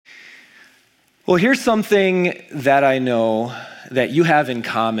Well, here's something that I know that you have in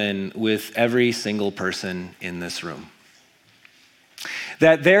common with every single person in this room.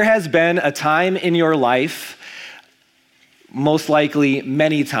 That there has been a time in your life, most likely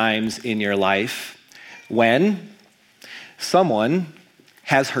many times in your life, when someone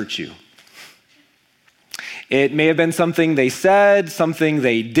has hurt you. It may have been something they said, something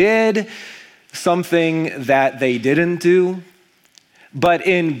they did, something that they didn't do, but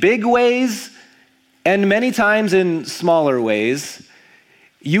in big ways, and many times in smaller ways,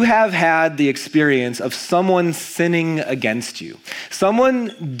 you have had the experience of someone sinning against you.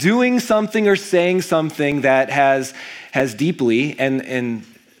 Someone doing something or saying something that has deeply and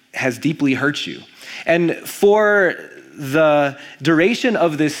has deeply hurt you. And for the duration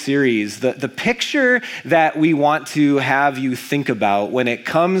of this series, the picture that we want to have you think about when it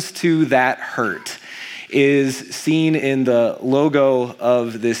comes to that hurt is seen in the logo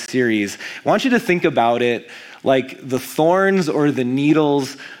of this series. I want you to think about it like the thorns or the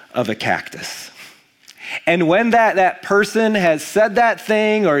needles of a cactus. And when that person has said that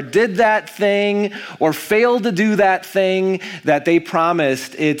thing or did that thing or failed to do that thing that they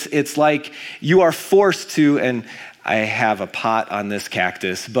promised, it's like you are forced to, and I have a pot on this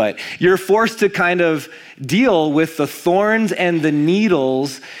cactus, but you're forced to kind of deal with the thorns and the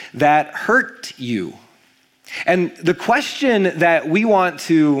needles that hurt you. And the question that we want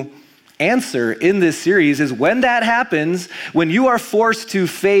to answer in this series is when that happens, when you are forced to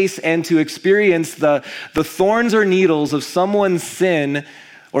face and to experience the thorns or needles of someone's sin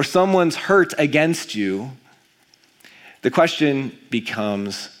or someone's hurt against you, the question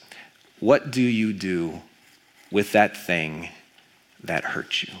becomes, what do you do with that thing that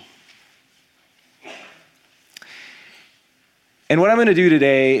hurt you? And what I'm going to do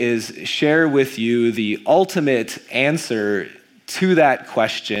today is share with you the ultimate answer to that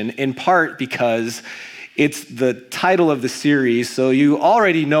question, in part because it's the title of the series, so you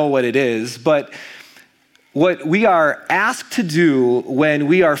already know what it is, but what we are asked to do when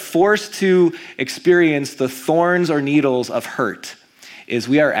we are forced to experience the thorns or needles of hurt is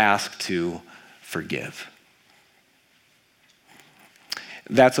we are asked to forgive.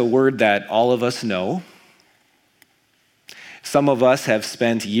 That's a word that all of us know. Some of us have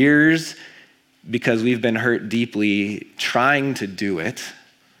spent years, because we've been hurt deeply, trying to do it.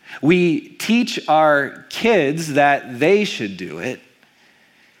 We teach our kids that they should do it.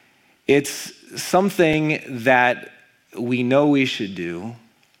 It's something that we know we should do,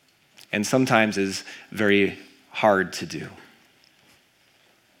 and sometimes is very hard to do.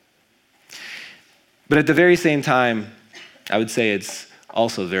 But at the very same time, I would say it's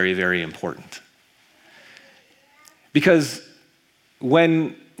also very, very important. Because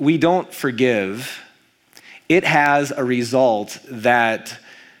when we don't forgive, it has a result that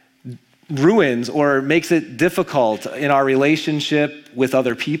ruins or makes it difficult in our relationship with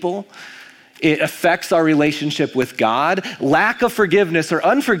other people. It affects our relationship with God. Lack of forgiveness or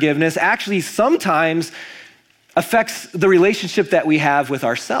unforgiveness actually sometimes affects the relationship that we have with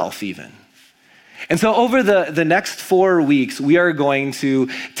ourselves even. And so over the next 4 weeks, we are going to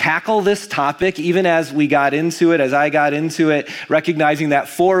tackle this topic, even as we got into it, as I got into it, recognizing that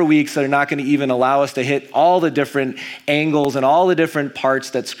 4 weeks are not going to even allow us to hit all the different angles and all the different parts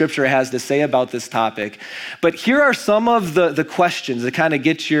that Scripture has to say about this topic. But here are some of the questions that kind of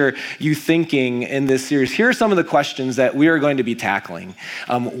get you thinking in this series. Here are some of the questions that we are going to be tackling.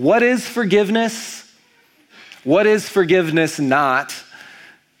 What is forgiveness? What is forgiveness not?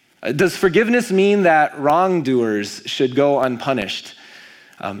 Does forgiveness mean that wrongdoers should go unpunished?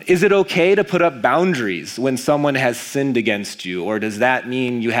 Is it okay to put up boundaries when someone has sinned against you, or does that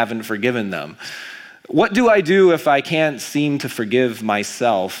mean you haven't forgiven them? What do I do if I can't seem to forgive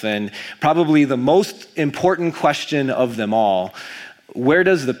myself? And probably the most important question of them all, where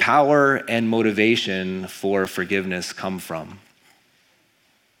does the power and motivation for forgiveness come from?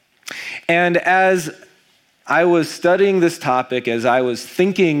 And as I was studying this topic, as I was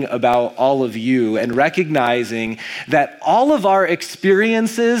thinking about all of you and recognizing that all of our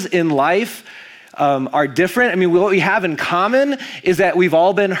experiences in life are different. I mean, what we have in common is that we've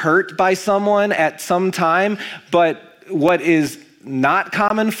all been hurt by someone at some time, but what is not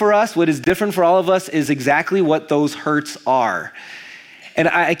common for us, what is different for all of us, is exactly what those hurts are. And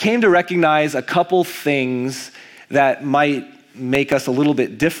I came to recognize a couple things that might make us a little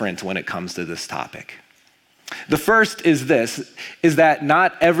bit different when it comes to this topic. The first is this, is that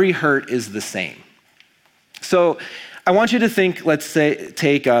not every hurt is the same. So I want you to think, let's say,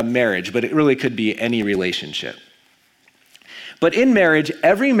 take a marriage, but it really could be any relationship. But in marriage,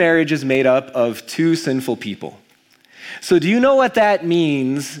 every marriage is made up of two sinful people. So do you know what that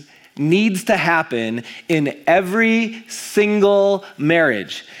means needs to happen in every single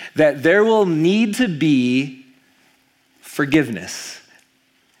marriage, that there will need to be forgiveness.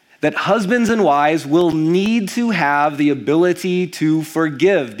 That husbands and wives will need to have the ability to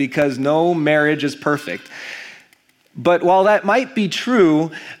forgive because no marriage is perfect. But while that might be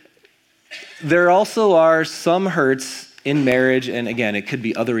true, there also are some hurts in marriage, and again, it could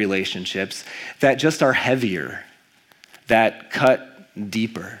be other relationships, that just are heavier, that cut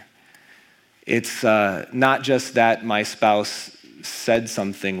deeper. It's not just that my spouse said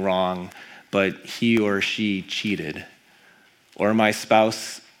something wrong, but he or she cheated, or my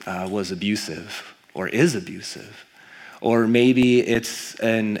spouse was abusive or is abusive, or maybe it's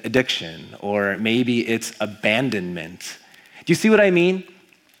an addiction, or maybe it's abandonment. Do you see what I mean?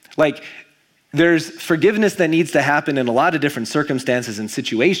 Like, there's forgiveness that needs to happen in a lot of different circumstances and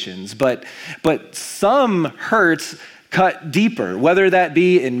situations, but some hurts cut deeper, whether that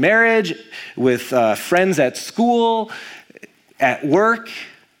be in marriage, with friends at school, at work,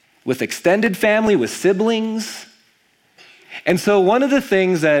 with extended family, with siblings. And so one of the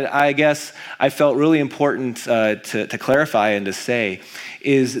things that I guess I felt really important to clarify and to say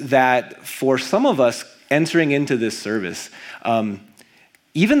is that for some of us entering into this service,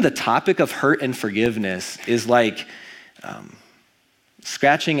 even the topic of hurt and forgiveness is like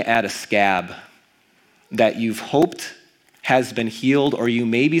scratching at a scab that you've hoped has been healed, or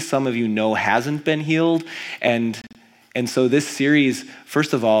maybe some of you know hasn't been healed. And so this series,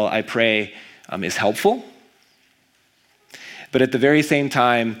 first of all, I pray is helpful. But at the very same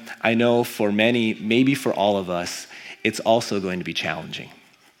time, I know for many, maybe for all of us, it's also going to be challenging.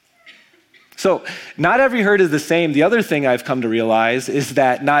 So not every hurt is the same. The other thing I've come to realize is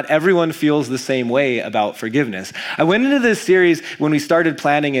that not everyone feels the same way about forgiveness. I went into this series when we started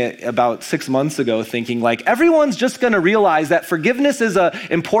planning it about 6 months ago thinking like, everyone's just gonna realize that forgiveness is an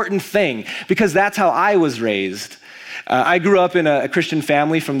important thing because that's how I was raised. I grew up in a Christian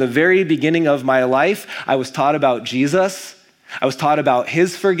family from the very beginning of my life. I was taught about Jesus. I was taught about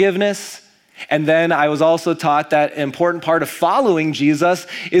his forgiveness. And then I was also taught that an important part of following Jesus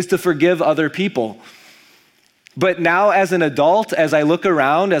is to forgive other people. But now as an adult, as I look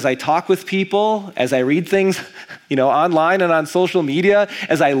around, as I talk with people, as I read things, online and on social media,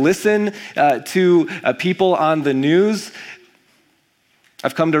 as I listen to people on the news,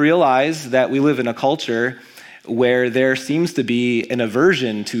 I've come to realize that we live in a culture where there seems to be an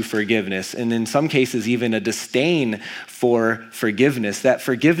aversion to forgiveness, and in some cases even a disdain for forgiveness, that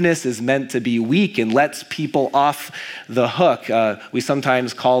forgiveness is meant to be weak and lets people off the hook. We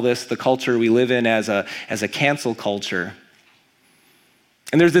sometimes call this, the culture we live in, as a cancel culture.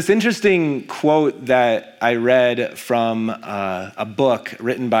 And there's this interesting quote that I read from a book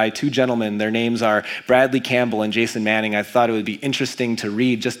written by two gentlemen. Their names are Bradley Campbell and Jason Manning. I thought it would be interesting to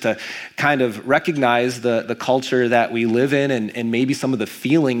read just to kind of recognize the culture that we live in and maybe some of the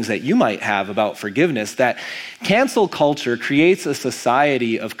feelings that you might have about forgiveness. That cancel culture creates a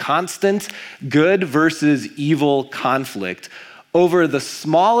society of constant good versus evil conflict over the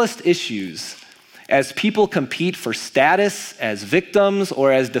smallest issues, as people compete for status as victims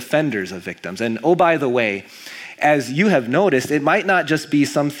or as defenders of victims. And oh, by the way, as you have noticed, it might not just be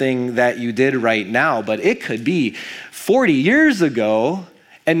something that you did right now, but it could be 40 years ago,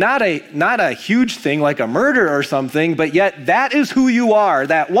 and not a huge thing like a murder or something, but yet that is who you are.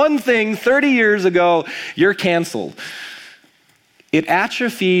 That one thing 30 years ago, you're canceled. It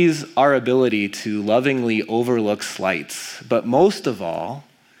atrophies our ability to lovingly overlook slights, but most of all,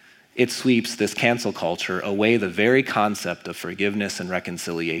 it sweeps this cancel culture away the very concept of forgiveness and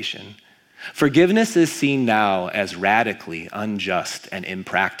reconciliation. Forgiveness is seen now as radically unjust and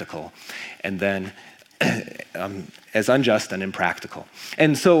impractical, and then as unjust and impractical.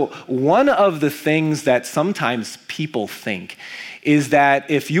 And so one of the things that sometimes people think is that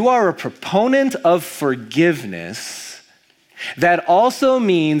if you are a proponent of forgiveness, that also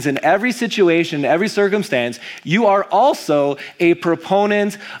means in every situation, every circumstance, you are also a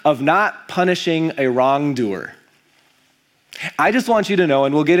proponent of not punishing a wrongdoer. I just want you to know,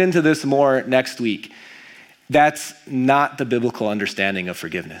 and we'll get into this more next week, that's not the biblical understanding of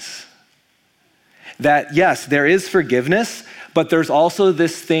forgiveness. That yes, there is forgiveness, but there's also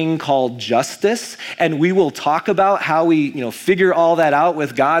this thing called justice, and we will talk about how we, figure all that out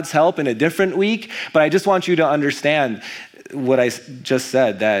with God's help in a different week, but I just want you to understand what I just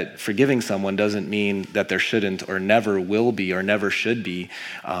said, that forgiving someone doesn't mean that there shouldn't or never will be or never should be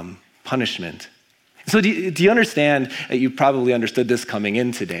punishment. So do you understand, you probably understood this coming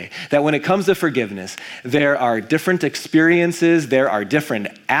in today, that when it comes to forgiveness, there are different experiences, there are different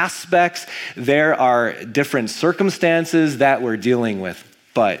aspects, there are different circumstances that we're dealing with.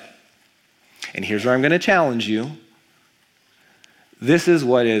 But And here's where I'm going to challenge you. This is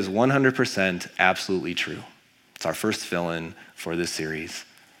what is 100% absolutely true. It's our first fill-in for this series.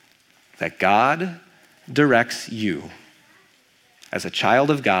 That God directs you as a child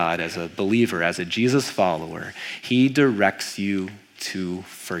of God, as a believer, as a Jesus follower. He directs you to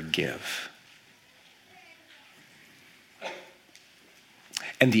forgive.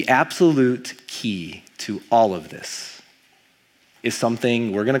 And the absolute key to all of this is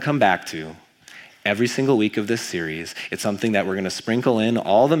something we're going to come back to every single week of this series. It's something that we're going to sprinkle in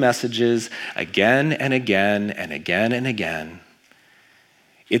all the messages again and again and again and again.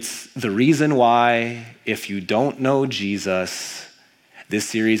 It's the reason why, if you don't know Jesus, this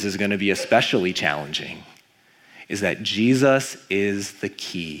series is going to be especially challenging, is that Jesus is the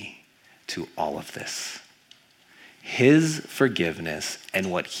key to all of this. His forgiveness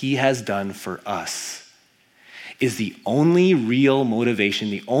and what he has done for us is the only real motivation,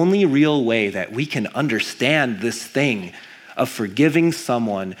 the only real way that we can understand this thing of forgiving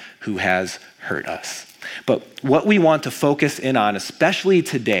someone who has hurt us. But what we want to focus in on, especially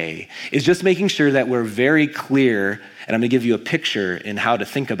today, is just making sure that we're very clear, and I'm going to give you a picture in how to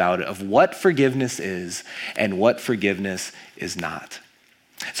think about it, of what forgiveness is and what forgiveness is not.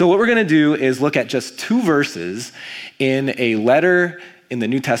 So what we're going to do is look at just 2 verses in a letter in the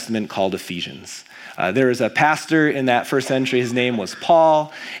New Testament called Ephesians. There was a pastor in that first century. His name was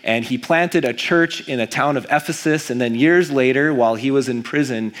Paul, and he planted a church in the town of Ephesus. And then years later, while he was in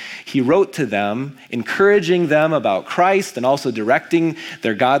prison, he wrote to them, encouraging them about Christ and also directing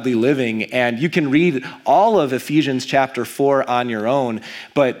their godly living. And you can read all of Ephesians chapter 4 on your own.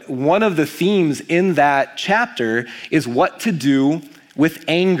 But one of the themes in that chapter is what to do with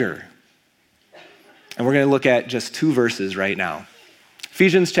anger. And we're going to look at just 2 verses right now.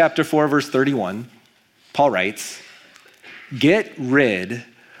 Ephesians chapter 4, verse 31. Paul writes, "Get rid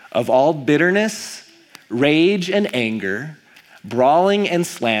of all bitterness, rage and anger, brawling and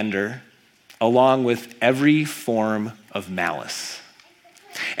slander, along with every form of malice."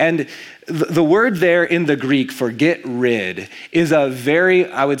 And the word there in the Greek for get rid is a very,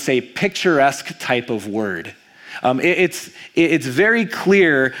 I would say, picturesque type of word. It's very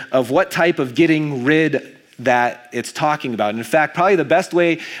clear of what type of getting rid that it's talking about. And in fact, probably the best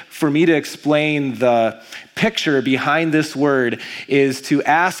way for me to explain the picture behind this word is to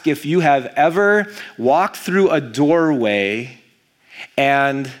ask if you have ever walked through a doorway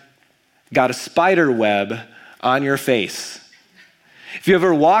and got a spider web on your face. If you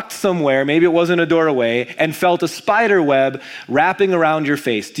ever walked somewhere, maybe it wasn't a doorway, and felt a spider web wrapping around your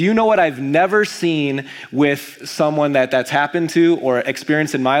face. Do you know what I've never seen with someone that's happened to or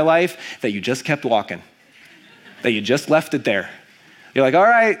experienced in my life? That you just kept walking. That you just left it there. You're like, all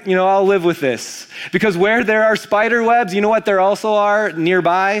right, I'll live with this. Because where there are spider webs, you know what there also are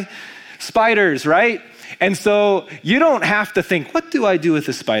nearby? Spiders, right? And so you don't have to think, what do I do with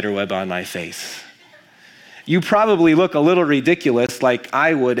a spider web on my face? You probably look a little ridiculous, like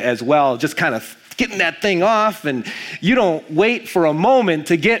I would as well, just kind of getting that thing off, and you don't wait for a moment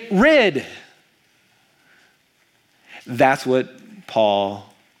to get rid. That's what Paul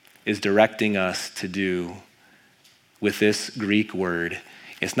is directing us to do with this Greek word.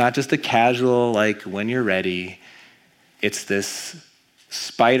 It's not just a casual, like when you're ready. It's this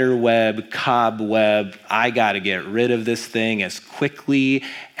spider web, cobweb. I got to get rid of this thing as quickly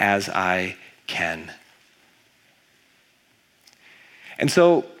as I can. And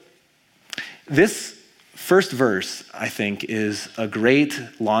so this first verse, I think, is a great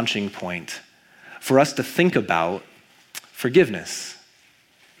launching point for us to think about forgiveness.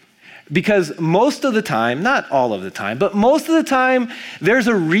 Because most of the time, not all of the time, but most of the time, there's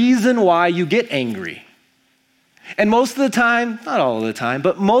a reason why you get angry. And most of the time, not all of the time,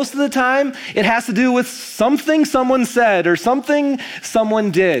 but most of the time, it has to do with something someone said or something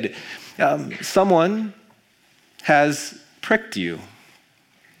someone did. Someone has pricked you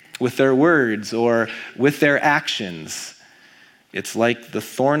with their words or with their actions. It's like the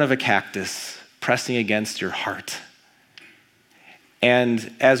thorn of a cactus pressing against your heart.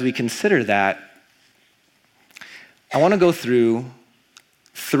 And as we consider that, I want to go through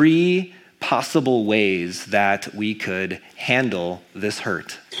 3 possible ways that we could handle this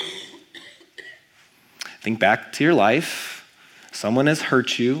hurt. Think back to your life. Someone has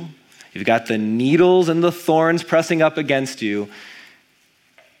hurt you. You've got the needles and the thorns pressing up against you.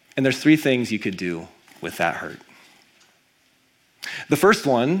 And there's 3 things you could do with that hurt. The first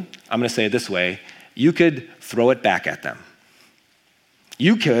one, I'm going to say it this way, you could throw it back at them.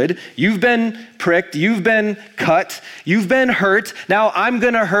 You've been pricked, you've been cut, you've been hurt, now I'm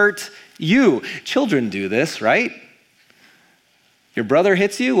going to hurt you. Children do this, right? Your brother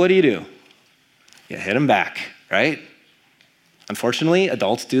hits you, what do? You hit them back, right? Unfortunately,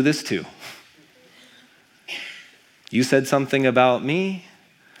 adults do this too. You said something about me,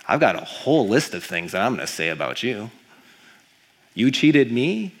 I've got a whole list of things that I'm going to say about you. You cheated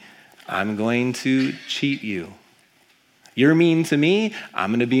me, I'm going to cheat you. You're mean to me,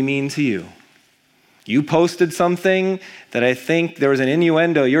 I'm going to be mean to you. You posted something that I think there was an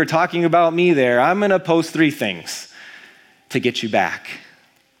innuendo. You were talking about me there. I'm going to post 3 things to get you back.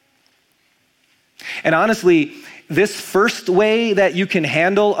 And honestly, this first way that you can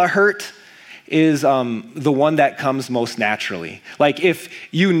handle a hurt is the one that comes most naturally. Like if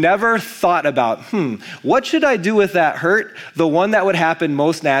you never thought about, what should I do with that hurt? The one that would happen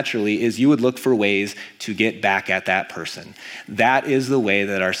most naturally is you would look for ways to get back at that person. That is the way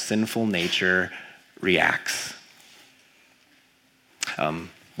that our sinful nature reacts.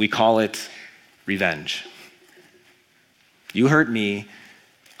 We call it revenge. You hurt me,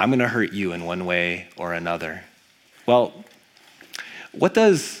 I'm going to hurt you in one way or another. Well, what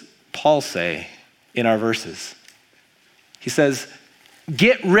does Paul say in our verses? He says,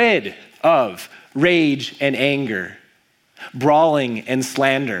 get rid of rage and anger, brawling and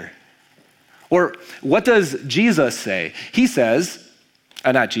slander. Or what does Jesus say? He says,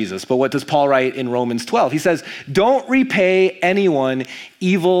 not Jesus, but what does Paul write in Romans 12? He says, don't repay anyone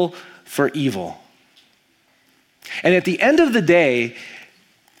evil for evil. And at the end of the day,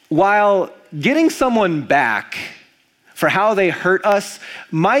 while getting someone back for how they hurt us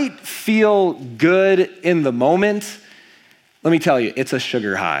might feel good in the moment, let me tell you, it's a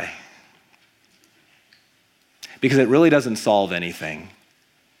sugar high. Because it really doesn't solve anything.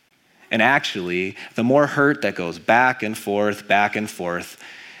 And actually, the more hurt that goes back and forth,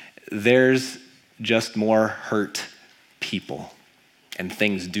 there's just more hurt people, and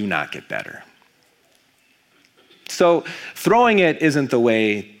things do not get better. So throwing it isn't the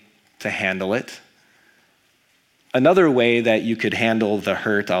way to handle it. Another way that you could handle the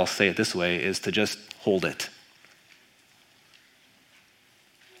hurt, I'll say it this way, is to just hold it.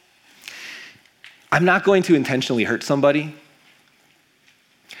 I'm not going to intentionally hurt somebody,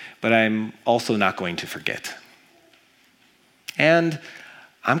 but I'm also not going to forget. And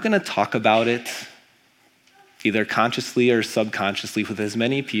I'm going to talk about it either consciously or subconsciously with as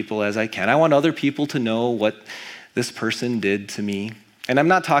many people as I can. I want other people to know what this person did to me. And I'm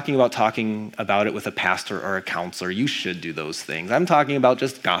not talking about it with a pastor or a counselor. You should do those things. I'm talking about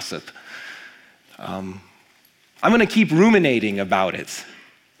just gossip. I'm going to keep ruminating about it.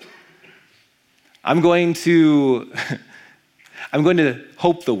 I'm going to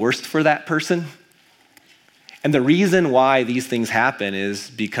hope the worst for that person. And the reason why these things happen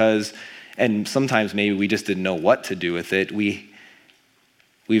is because, and sometimes maybe we just didn't know what to do with it, we've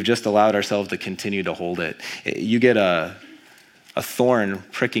just allowed ourselves to continue to hold it. You get a thorn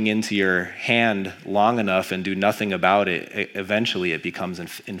pricking into your hand long enough and do nothing about it, eventually it becomes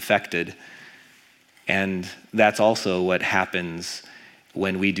infected. And that's also what happens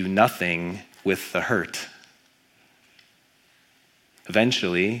when we do nothing with the hurt.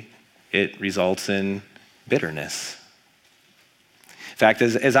 Eventually, it results in bitterness. In fact,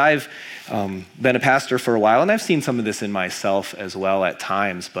 as I've been a pastor for a while, and I've seen some of this in myself as well at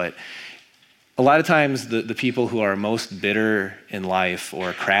times, but a lot of times the people who are most bitter in life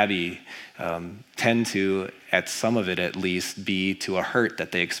or crabby tend to, at some of it at least, be to a hurt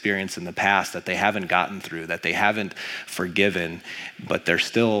that they experienced in the past that they haven't gotten through, that they haven't forgiven, but they're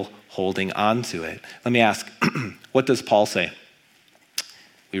still holding on to it. Let me ask, what does Paul say?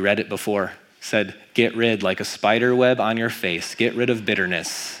 We read it before. Said, get rid, like a spider web on your face, get rid of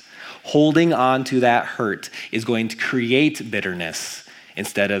bitterness. Holding on to that hurt is going to create bitterness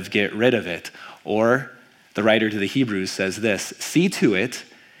instead of get rid of it. Or the writer to the Hebrews says this, see to it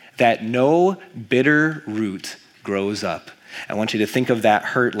that no bitter root grows up. I want you to think of that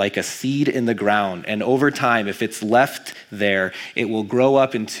hurt like a seed in the ground. And over time, if it's left there, it will grow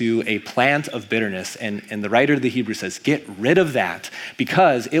up into a plant of bitterness. And the writer of the Hebrews says, get rid of that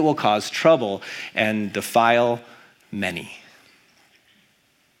because it will cause trouble and defile many.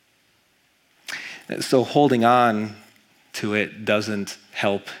 So holding on to it doesn't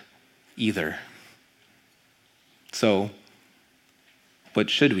help either. So what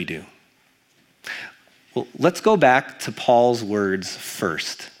should we do? Well, let's go back to Paul's words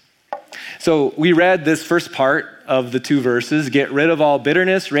first. So we read this first part of the 2 verses, get rid of all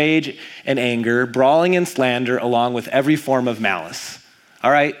bitterness, rage, and anger, brawling and slander, along with every form of malice.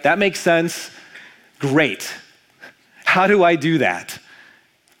 All right, that makes sense. Great. How do I do that?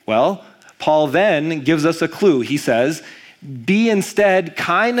 Well, Paul then gives us a clue. He says, be instead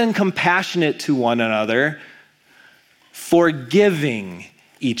kind and compassionate to one another, forgiving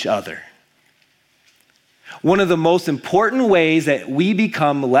each other. One of the most important ways that we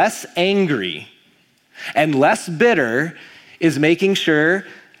become less angry and less bitter is making sure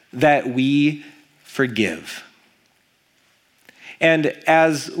that we forgive. And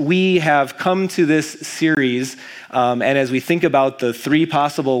as we have come to this series, and as we think about the 3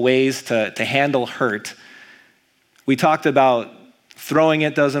 possible ways to handle hurt, we talked about throwing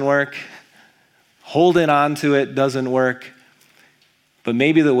it doesn't work, holding on to it doesn't work, but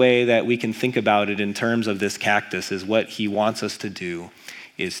maybe the way that we can think about it in terms of this cactus is what he wants us to do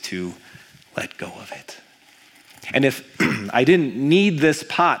is to let go of it. And if I didn't need this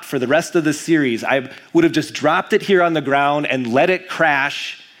pot for the rest of the series, I would have just dropped it here on the ground and let it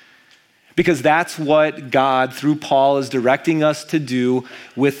crash, because that's what God, through Paul, is directing us to do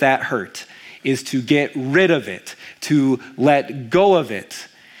with that hurt, is to get rid of it, to let go of it.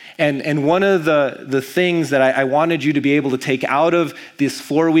 And one of the things that I wanted you to be able to take out of this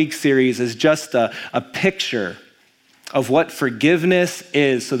 4-week series is just a picture of what forgiveness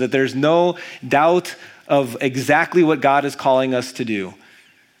is, so that there's no doubt of exactly what God is calling us to do.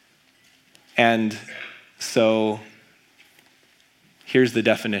 And so here's the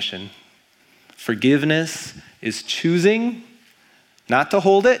definition. Forgiveness is choosing not to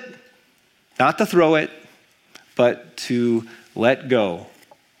hold it, not to throw it, but to let go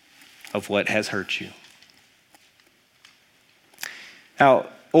of what has hurt you. Now,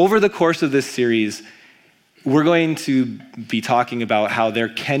 over the course of this series, we're going to be talking about how there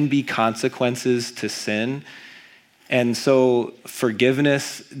can be consequences to sin. And so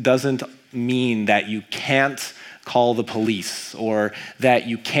forgiveness doesn't mean that you can't call the police, or that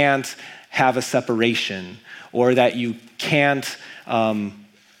you can't have a separation, or that you can't, or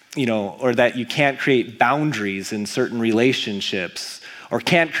that you can't create boundaries in certain relationships, or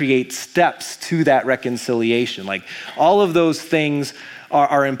can't create steps to that reconciliation. Like, all of those things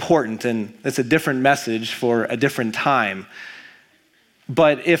are important, and it's a different message for a different time.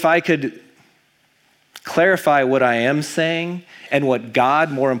 But if I could clarify what I am saying, and what God,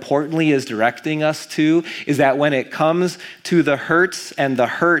 more importantly, is directing us to, is that when it comes to the hurts and the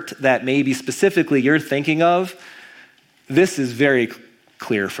hurt that maybe specifically you're thinking of, this is very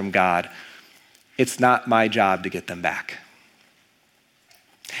clear from God. It's not my job to get them back.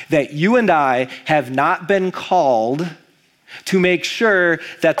 That you and I have not been called to make sure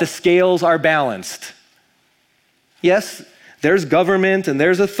that the scales are balanced. Yes, there's government and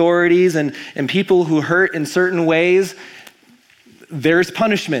there's authorities and people who hurt in certain ways. There's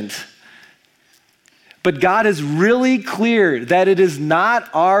punishment. But God is really clear that it is not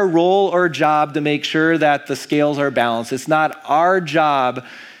our role or job to make sure that the scales are balanced. It's not our job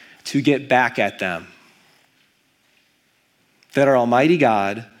to get back at them. That our Almighty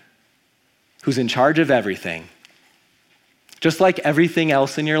God, who's in charge of everything, just like everything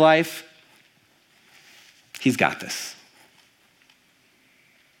else in your life, he's got this.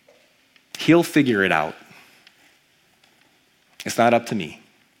 He'll figure it out. It's not up to me.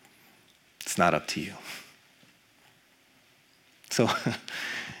 It's not up to you. So,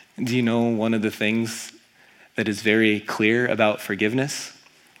 do you know one of the things that is very clear about forgiveness?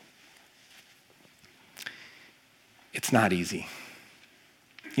 It's not easy.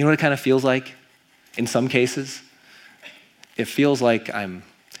 You know what it kind of feels like in some cases? It feels like I'm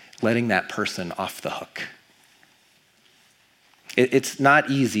letting that person off the hook. It's not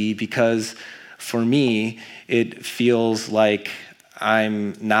easy because for me, it feels like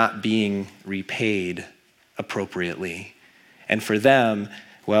I'm not being repaid appropriately. And for them,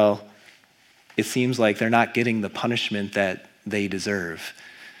 well, it seems like they're not getting the punishment that they deserve.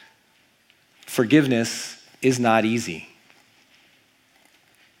 Forgiveness is not easy.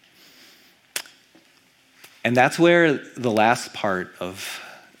 And that's where the last part of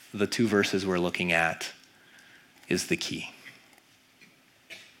the 2 verses we're looking at is the key.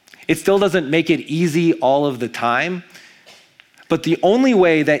 It still doesn't make it easy all of the time, but the only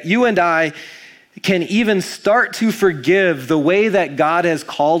way that you and I can even start to forgive the way that God has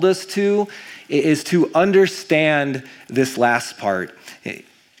called us to is to understand this last part.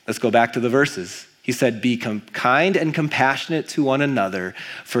 Let's go back to the verses. He said, be kind and compassionate to one another,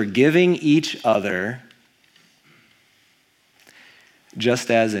 forgiving each other,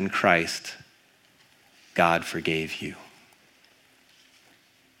 just as in Christ, God forgave you.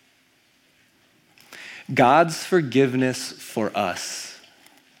 God's forgiveness for us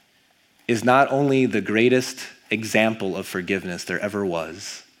is not only the greatest example of forgiveness there ever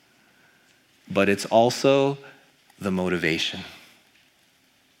was, but it's also the motivation.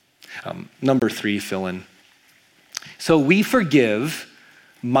 Number 3, fill in. So we forgive,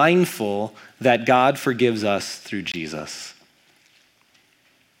 mindful that God forgives us through Jesus.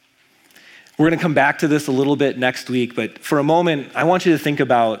 We're going to come back to this a little bit next week, but for a moment, I want you to think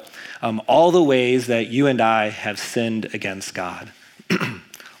about all the ways that you and I have sinned against God.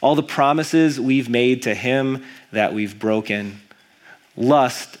 All the promises we've made to him that we've broken.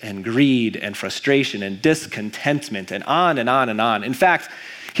 Lust and greed and frustration and discontentment and on and on and on. In fact,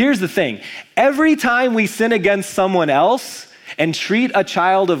 here's the thing. Every time we sin against someone else and treat a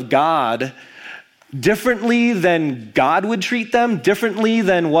child of God differently than God would treat them, differently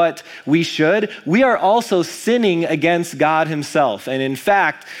than what we should, we are also sinning against God himself. And in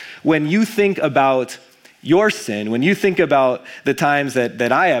fact, when you think about your sin, when you think about the times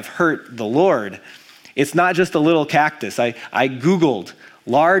that I have hurt the Lord, it's not just a little cactus. I Googled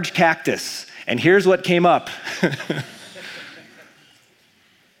large cactus, and here's what came up.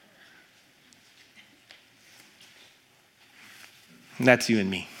 And that's you and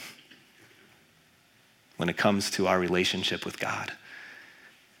me when it comes to our relationship with God.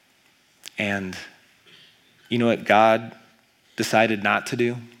 And you know what God decided not to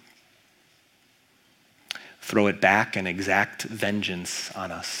do? Throw it back and exact vengeance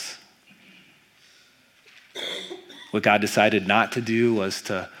on us. What God decided not to do was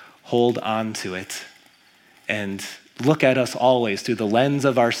to hold on to it and look at us always through the lens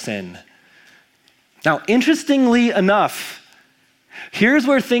of our sin. Now, interestingly enough, here's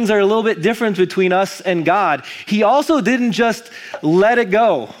where things are a little bit different between us and God. He also didn't just let it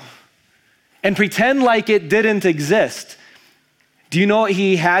go and pretend like it didn't exist. Do you know what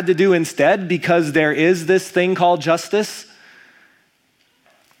he had to do instead? Because there is this thing called justice.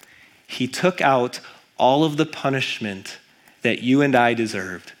 He took out all of the punishment that you and I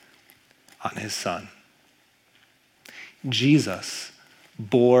deserved on his son. Jesus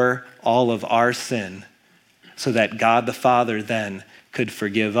bore all of our sin so that God the Father then could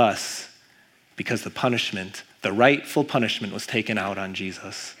forgive us because the punishment, the rightful punishment, was taken out on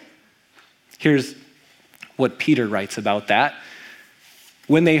Jesus. Here's what Peter writes about that.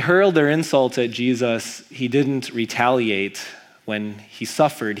 When they hurled their insults at Jesus, he didn't retaliate. When he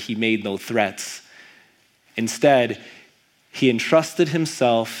suffered, he made no threats. Instead, he entrusted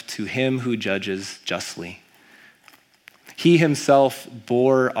himself to him who judges justly. He himself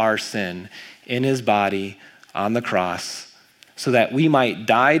bore our sin in his body on the cross so that we might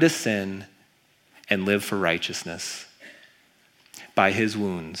die to sin and live for righteousness. By his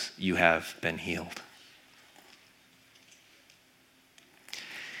wounds, you have been healed.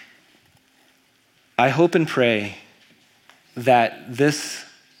 I hope and pray that this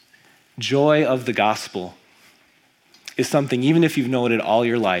joy of the gospel is something, even if you've known it all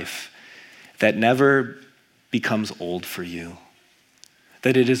your life, that never becomes old for you.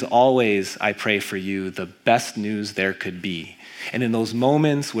 That it is always, I pray for you, the best news there could be. And in those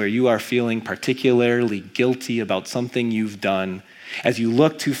moments where you are feeling particularly guilty about something you've done, as you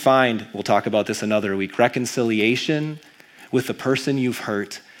look to find, we'll talk about this another week, reconciliation with the person you've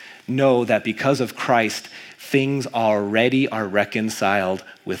hurt, know that because of Christ, things already are reconciled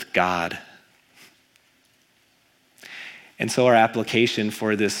with God. And so our application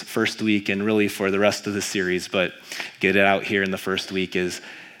for this first week, and really for the rest of the series, but get it out here in the first week, is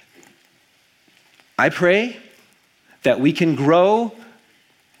I pray that we can grow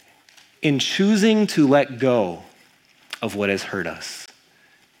in choosing to let go of what has hurt us.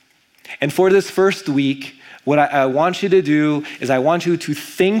 And for this first week, what I want you to do is I want you to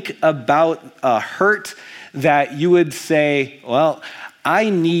think about a hurt that you would say, well,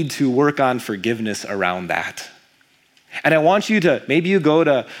 I need to work on forgiveness around that. And I want you to, maybe you go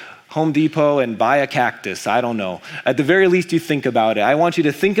to Home Depot and buy a cactus, I don't know. At the very least, you think about it. I want you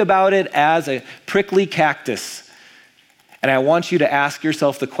to think about it as a prickly cactus. And I want you to ask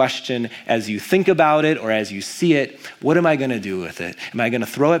yourself the question as you think about it or as you see it, what am I going to do with it? Am I going to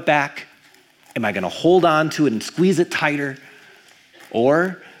throw it back? Am I going to hold on to it and squeeze it tighter?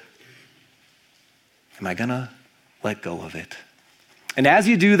 Or am I going to let go of it? And as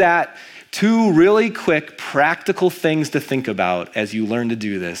you do that, two really quick practical things to think about as you learn to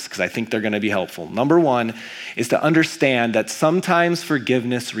do this, because I think they're going to be helpful. Number one is to understand that sometimes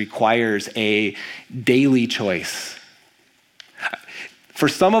forgiveness requires a daily choice. For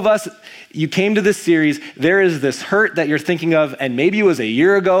some of us, you came to this series, there is this hurt that you're thinking of, and maybe it was a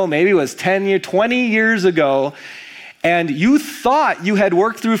year ago, maybe it was 10 years, 20 years ago, and you thought you had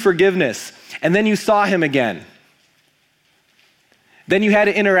worked through forgiveness, and then you saw him again. Then you had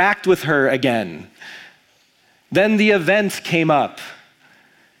to interact with her again. Then the event came up.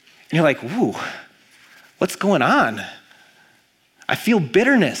 And you're like, ooh, what's going on? I feel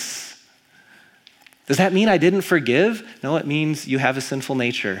bitterness. Does that mean I didn't forgive? No, it means you have a sinful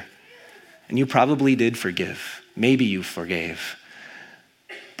nature. And you probably did forgive. Maybe you forgave.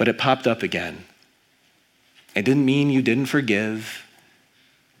 but it popped up again. It didn't mean you didn't forgive,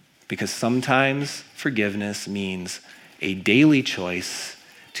 because sometimes forgiveness means a daily choice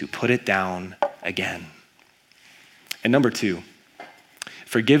to put it down again. And number 2,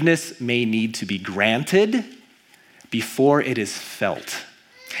 forgiveness may need to be granted before it is felt.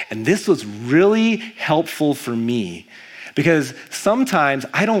 And this was really helpful for me, because sometimes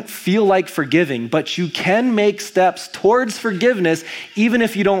I don't feel like forgiving, but you can make steps towards forgiveness even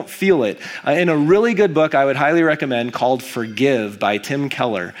if you don't feel it. In a really good book I would highly recommend called Forgive by Tim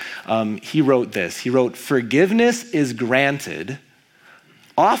Keller, he wrote this. He wrote, "Forgiveness is granted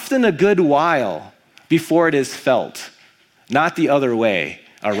often a good while before it is felt, not the other way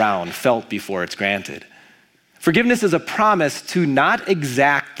around, felt before it's granted." Forgiveness is a promise to not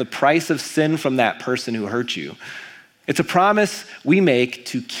exact the price of sin from that person who hurt you. It's a promise we make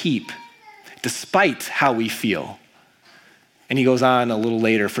to keep despite how we feel. And he goes on a little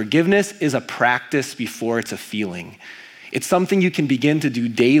later, forgiveness is a practice before it's a feeling. It's something you can begin to do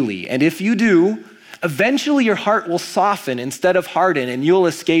daily. And if you do, eventually your heart will soften instead of harden, and you'll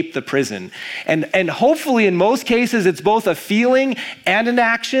escape the prison. And hopefully in most cases, it's both a feeling and an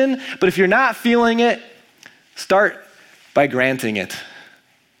action. But if you're not feeling it, start by granting it.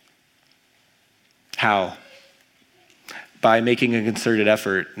 How? By making a concerted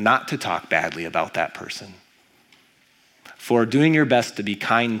effort not to talk badly about that person. For doing your best to be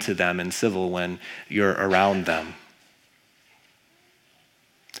kind to them and civil when you're around them.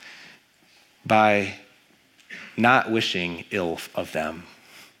 By not wishing ill of them.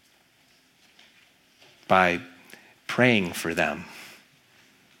 By praying for them.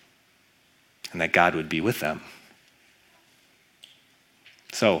 And that God would be with them.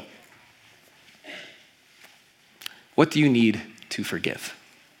 So, what do you need to forgive?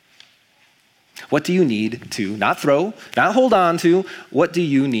 What do you need to not throw, not hold on to? What do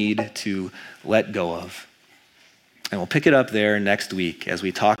you need to let go of? And we'll pick it up there next week as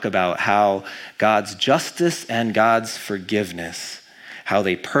we talk about how God's justice and God's forgiveness, how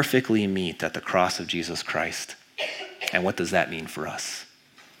they perfectly meet at the cross of Jesus Christ. And what does that mean for us?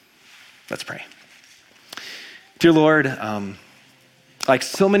 Let's pray. Dear Lord, like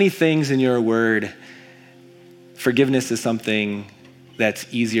so many things in your word, forgiveness is something that's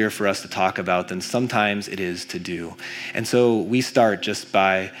easier for us to talk about than sometimes it is to do. And so we start just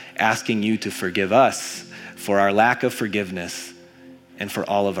by asking you to forgive us for our lack of forgiveness and for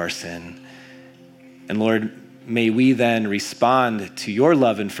all of our sin. And Lord, may we then respond to your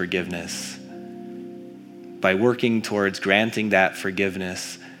love and forgiveness by working towards granting that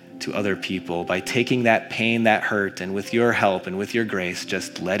forgiveness to other people, by taking that pain, that hurt, and with your help and with your grace,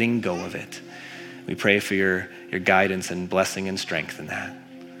 just letting go of it. We pray for your guidance and blessing and strength in that.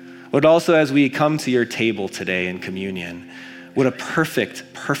 Lord, also as we come to your table today in communion, what a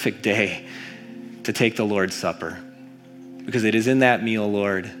perfect day to take the Lord's Supper. Because it is in that meal,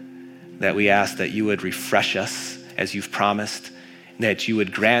 Lord, that we ask that you would refresh us as you've promised, and that you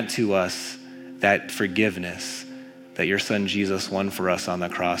would grant to us that forgiveness that your son Jesus won for us on the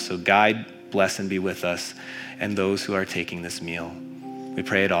cross. So guide, bless, and be with us and those who are taking this meal. We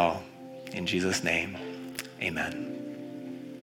pray it all in Jesus' name, amen.